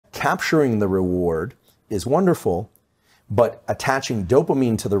capturing the reward is wonderful, but attaching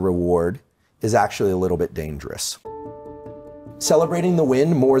dopamine to the reward is actually a little bit dangerous. Celebrating the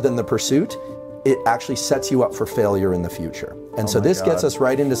win more than the pursuit, it actually sets you up for failure in the future. And so this gets us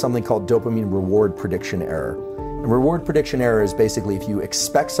right into something called dopamine reward prediction error. And reward prediction error is basically if you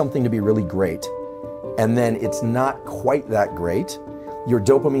expect something to be really great, and then it's not quite that great, your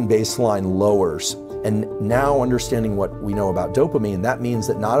dopamine baseline lowers. And now understanding what we know about dopamine, that means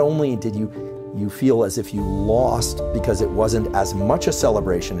that not only did you feel as if you lost because it wasn't as much a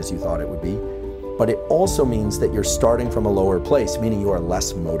celebration as you thought it would be, but it also means that you're starting from a lower place, meaning you are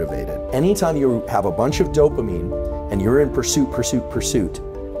less motivated. Anytime you have a bunch of dopamine and you're in pursuit,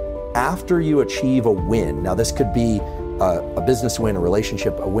 after you achieve a win, now this could be a business win, a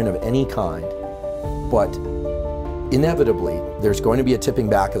relationship, a win of any kind, but inevitably there's going to be a tipping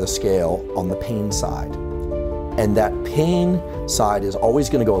back of the scale on the pain side. And that pain side is always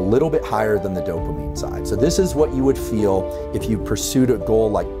going to go a little bit higher than the dopamine side. So this is what you would feel if you pursued a goal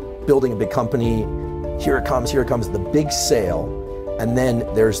like building a big company. Here it comes, the big sale. And then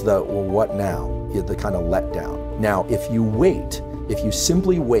there's the, well, what now? The kind of letdown. Now, if you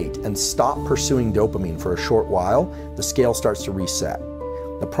simply wait and stop pursuing dopamine for a short while, the scale starts to reset.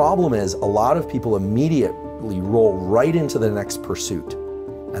 The problem is a lot of people immediately roll right into the next pursuit.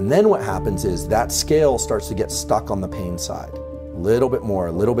 And then what happens is that scale starts to get stuck on the pain side. Little bit more,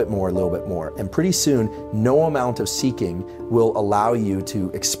 a little bit more, a little bit more. And pretty soon, no amount of seeking will allow you to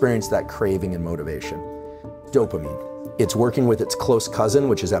experience that craving and motivation. Dopamine. It's working with its close cousin,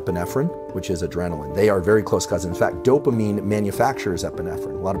 which is epinephrine, which is adrenaline. They are very close cousins. In fact, dopamine manufactures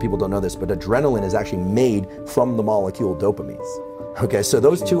epinephrine. A lot of people don't know this, but adrenaline is actually made from the molecule dopamine. Okay, so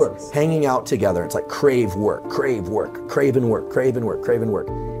those two are hanging out together. It's like crave work, crave work, crave and work, crave and work, crave and work.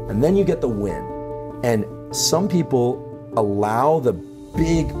 And then you get the win. And some people allow the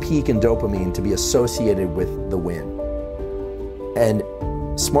big peak in dopamine to be associated with the win. And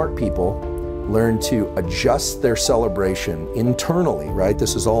smart people learn to adjust their celebration internally, right?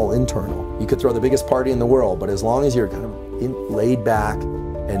 This is all internal. You could throw the biggest party in the world, but as long as you're kind of laid back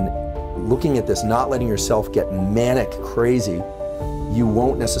and looking at this, not letting yourself get manic crazy, you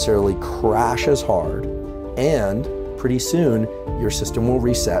won't necessarily crash as hard, and pretty soon your system will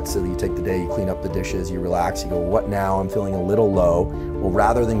reset. So that you take the day, you clean up the dishes, you relax, you go, what now? I'm feeling a little low. Well,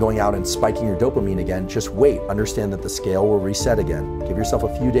 rather than going out and spiking your dopamine again, just wait. Understand that the scale will reset again. Give yourself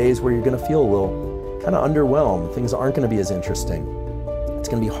a few days where you're gonna feel a little kind of underwhelmed. Things aren't gonna be as interesting. It's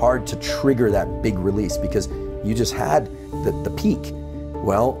gonna be hard to trigger that big release because you just had the peak.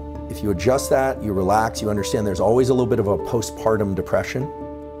 Well, if you adjust that, you relax, you understand there's always a little bit of a postpartum depression.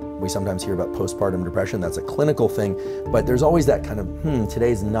 We sometimes hear about postpartum depression. That's a clinical thing, but there's always that kind of,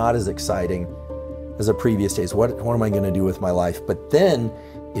 today's not as exciting as the previous days. What am I gonna do with my life? But then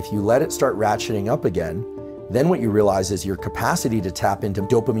if you let it start ratcheting up again, then what you realize is your capacity to tap into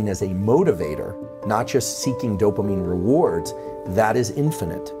dopamine as a motivator, not just seeking dopamine rewards, that is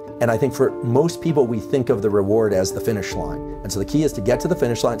infinite. And I think for most people, we think of the reward as the finish line. And so the key is to get to the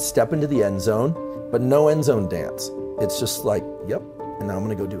finish line, step into the end zone, but no end zone dance. It's just like, yep, and now I'm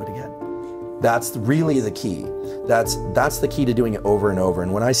gonna go do it again. That's really the key. That's the key to doing it over and over.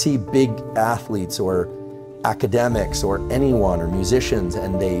 And when I see big athletes or academics or anyone or musicians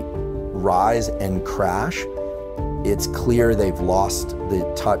and they rise and crash, it's clear they've lost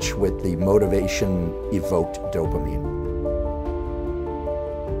the touch with the motivation evoked dopamine.